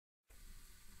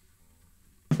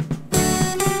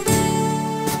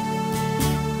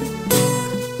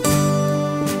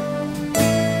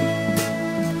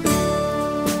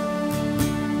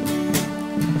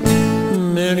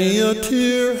a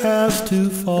tear has to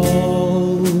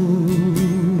fall,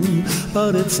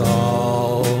 but it's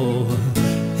all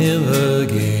in the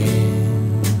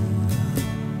game,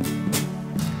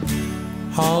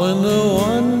 all in the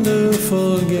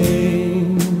wonderful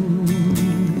game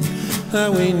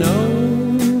that we know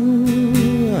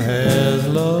as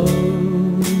love.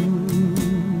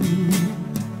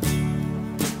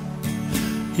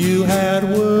 You had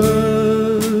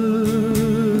words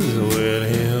with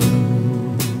him,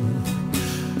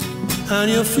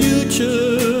 and your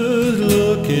future's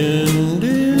looking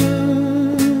dim,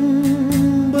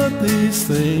 but these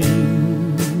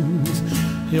things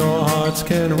your hearts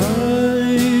can rise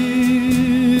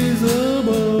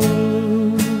above.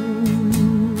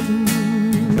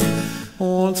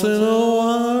 Once in a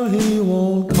while he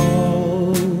won't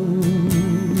call,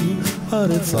 but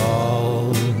it's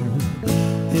all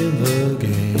in the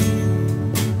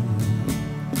game.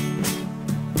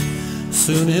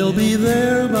 Soon he'll be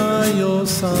there by your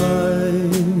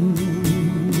side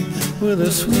with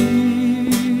a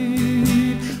sweet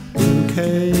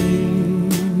bouquet,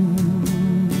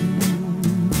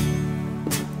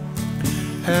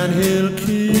 and he'll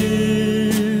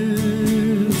kiss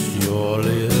your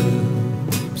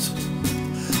lips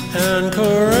and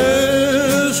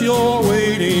caress your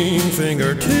waiting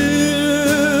fingertips,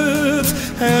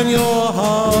 and your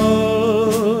heart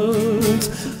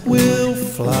will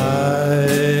fly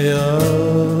away.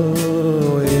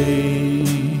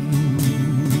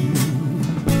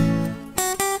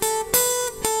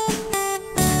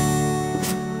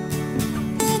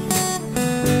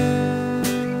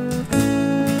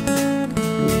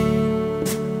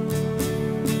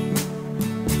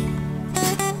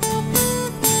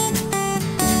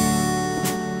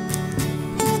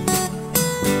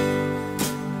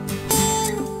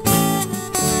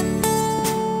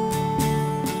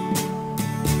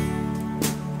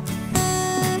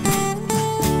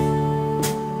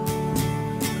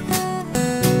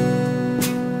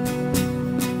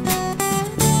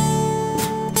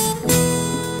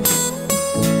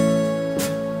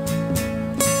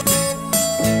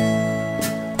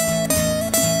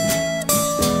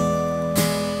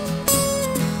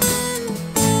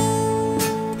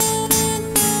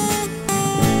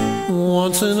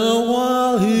 Once in a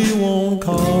while he won't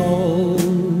call,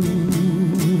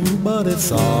 but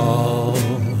it's all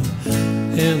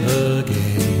in the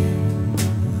game.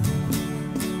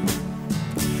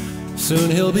 Soon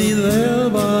he'll be there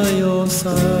by your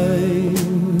side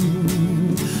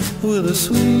with a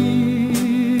sweet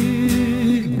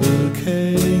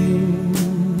bouquet,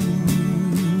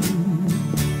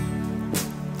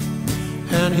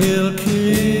 and he'll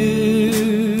kiss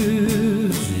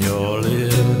your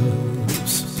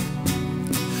lips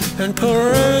and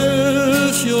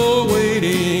caress your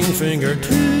waiting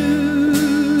fingertips,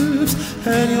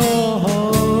 and your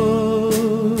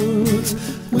hearts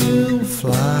will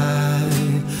fly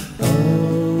away.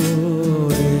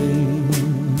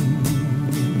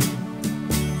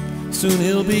 Soon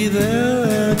he'll be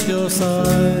there at your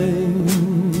side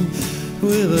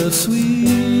with a sweet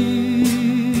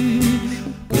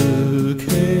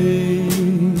bouquet,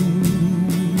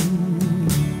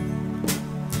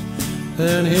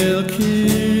 and he'll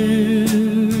kiss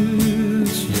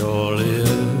your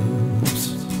lips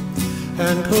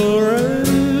and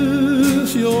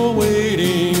caress your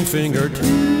waiting fingertips,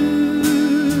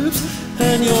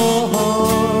 and your heart